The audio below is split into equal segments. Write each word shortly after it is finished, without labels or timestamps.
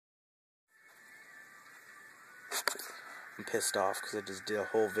I'm pissed off because I just did a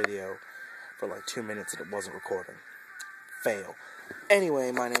whole video for like 2 minutes and it wasn't recording. Fail.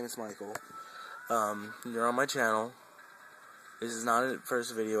 Anyway, my name is Mikeall. You're on my channel. This is not the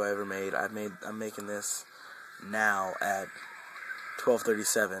first video I ever made. I'm making this now at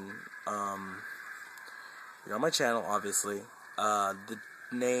 12:37. You're on my channel, obviously. The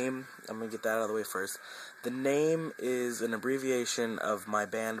name, I'm gonna get that out of the way first. The name is an abbreviation of my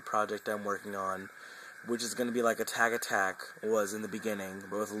band project I'm working on, which is gonna be like Attack Attack was in the beginning,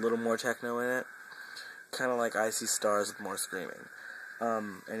 but with a little more techno in it. Kind of like Icy Stars with more screaming.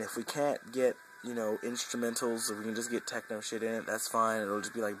 And if we can't get, instrumentals, if we can just get techno shit in it, that's fine. It'll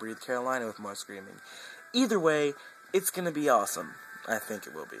just be like Breathe Carolina with more screaming. Either way, it's gonna be awesome. I think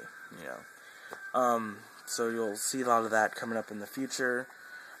it will be, So you'll see a lot of that coming up in the future.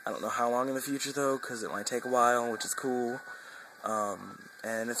 I don't know how long in the future, though, because it might take a while, which is cool.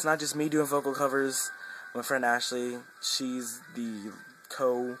 And it's not just me doing vocal covers. My friend Ashley, she's the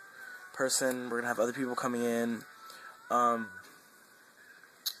co-person. We're going to have other people coming in.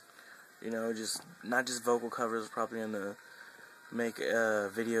 Just not just vocal covers, probably going to make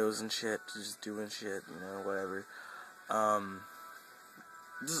videos and shit, just doing shit, whatever.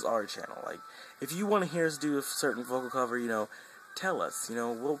 This is our channel. Like, if you want to hear us do a certain vocal cover, tell us.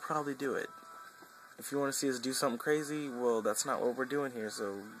 We'll probably do it. If you want to see us do something crazy, well, that's not what we're doing here,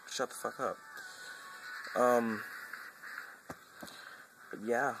 so shut the fuck up.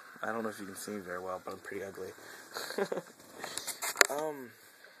 Yeah, I don't know if you can see me very well, but I'm pretty ugly.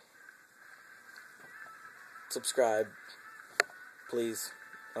 Subscribe, please.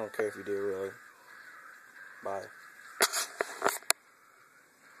 I don't care if you do, really. Bye.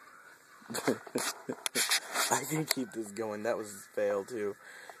 I can keep this going. That was a fail, too.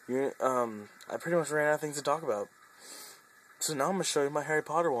 I pretty much ran out of things to talk about. So now I'm going to show you my Harry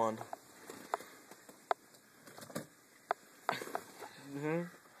Potter wand.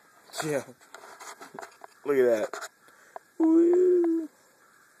 Yeah. Look at that. Woo.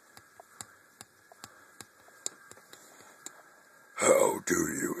 How do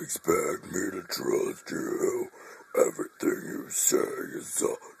you expect me to trust you? Everything you say is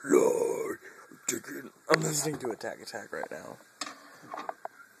a lie. I'm listening to Attack Attack right now.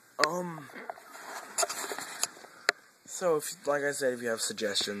 So, like I said, if you have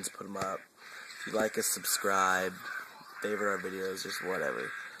suggestions, put them up. If you like us, subscribe, favorite our videos, just whatever.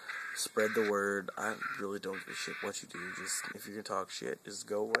 Spread the word. I really don't give a shit what you do. Just, if you're gonna talk shit, just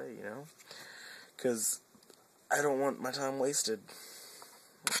go away, Because I don't want my time wasted.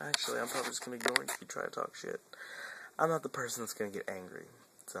 Actually, I'm probably just gonna ignore you if you try to talk shit. I'm not the person that's gonna get angry.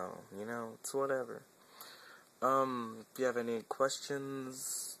 So, it's whatever. If you have any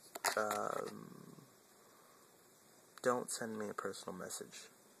questions, don't send me a personal message,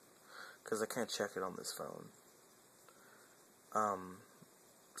 because I can't check it on this phone.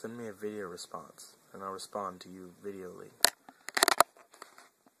 Send me a video response, and I'll respond to you videoly.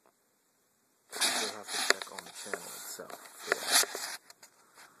 You'll have to check on the channel itself. Yeah.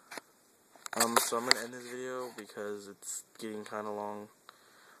 So I'm gonna end this video because it's getting kind of long.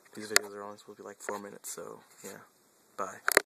 These videos are only supposed to be like 4 minutes, so yeah. Bye.